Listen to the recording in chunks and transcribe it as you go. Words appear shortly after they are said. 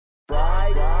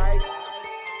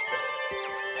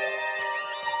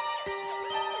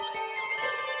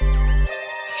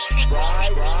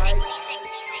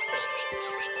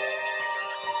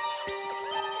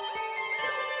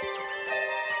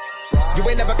You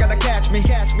ain't never gonna catch me.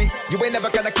 You ain't never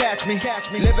gonna catch me.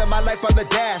 Living my life on the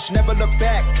dash, never look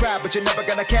back. Try, but you're never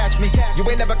gonna catch me. You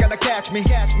ain't never gonna catch me.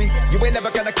 You ain't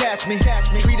never gonna catch me.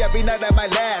 Treat every night like my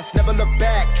last, never look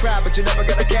back. Try, but you're never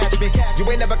gonna catch me. You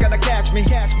ain't never gonna catch me.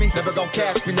 Never gonna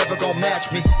catch me, never gonna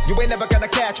match me. You ain't never gonna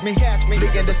catch me.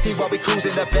 Fleeing to see while we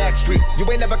cruising the back street. You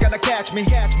ain't never gonna catch me.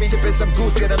 Sipping some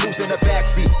goose, get a loose in the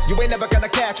backseat. You ain't never gonna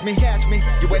catch me.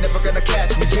 You ain't never gonna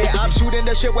catch me. Yeah, I'm shooting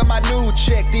the shit with my new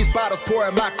chick. These bottles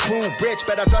pouring my crew rich,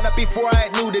 but I've done it before, I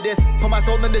ain't new to this. Put my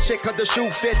soul in the shit cause the shoe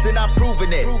fits and I'm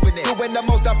proving it. Doing the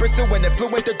most, I'm pursuing it.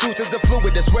 Fluent, the juice is the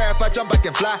fluid. I swear if I jump I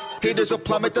can fly. Haters will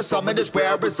plummet, the summit is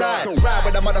where I reside. So ride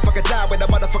with a motherfucker, die with a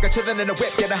motherfucker, chillin' in the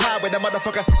whip, getting high with a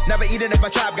motherfucker. Never eating if my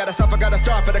tribe got a suffer, got a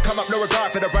star for the come up, no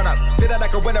regard for the run up. Feeling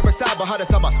like a winner inside, but hard as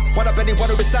summer. One up anyone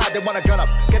who decide they wanna gun up.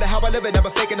 Get it how I live it, never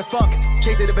faking the funk.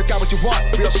 Chase it if it's got what you want,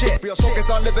 real shit. Focus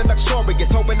on living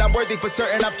luxurious, hoping I'm worthy for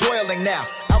certain, I'm toiling now.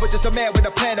 I was just a man with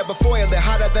a plan of a foil it,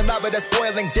 hotter than lava that's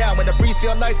boiling down. When the breeze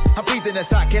feel nice, I'm freezing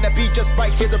inside. Can it be just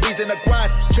right? Here's a reason to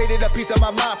grind. Traded a piece of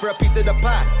my mind for a piece of the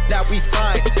pie. Now we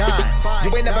fine, dine.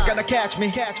 You ain't never gonna catch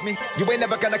me. You ain't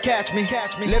never gonna catch me.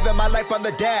 Living my life on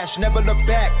the dash, never look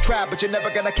back. Try, but you're never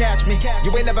gonna catch me.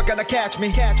 You ain't never gonna catch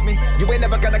me. You ain't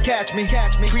never gonna catch me.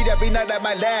 Treat every night like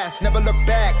my last, never look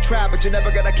back. Try, but you're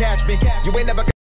never gonna catch me. You ain't never